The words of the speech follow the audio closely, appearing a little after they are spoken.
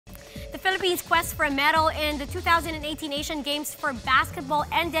Philippines' quest for a medal in the 2018 Asian Games for basketball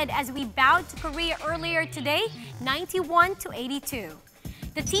ended as we bowed to Korea earlier today, 91-82.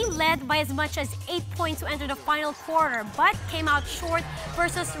 The team led by as much as 8 points to enter the final quarter, but came out short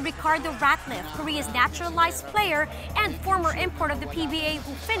versus Ricardo Ratliff, Korea's naturalized player and former import of the PBA,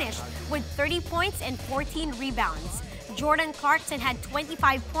 who finished with 30 points and 14 rebounds. Jordan Clarkson had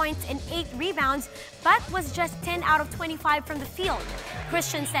 25 points and 8 rebounds, but was just 10 out of 25 from the field.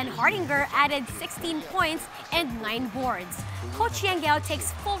 Christensen Hardinger added 16 points and 9 boards. Coach Yang Yao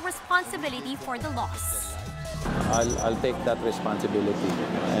takes full responsibility for the loss. I'll take that responsibility,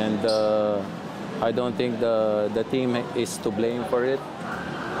 and I don't think the team is to blame for it.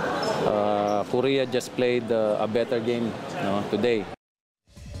 Korea just played a better game today.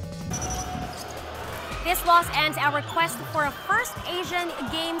 This loss ends our quest for a first Asian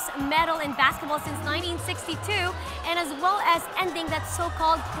Games medal in basketball since 1962, and as well as ending that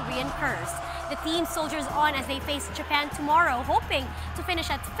so-called Korean curse. The team soldiers on as they face Japan tomorrow, hoping to finish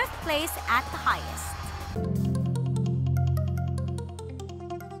at 5th place at the highest.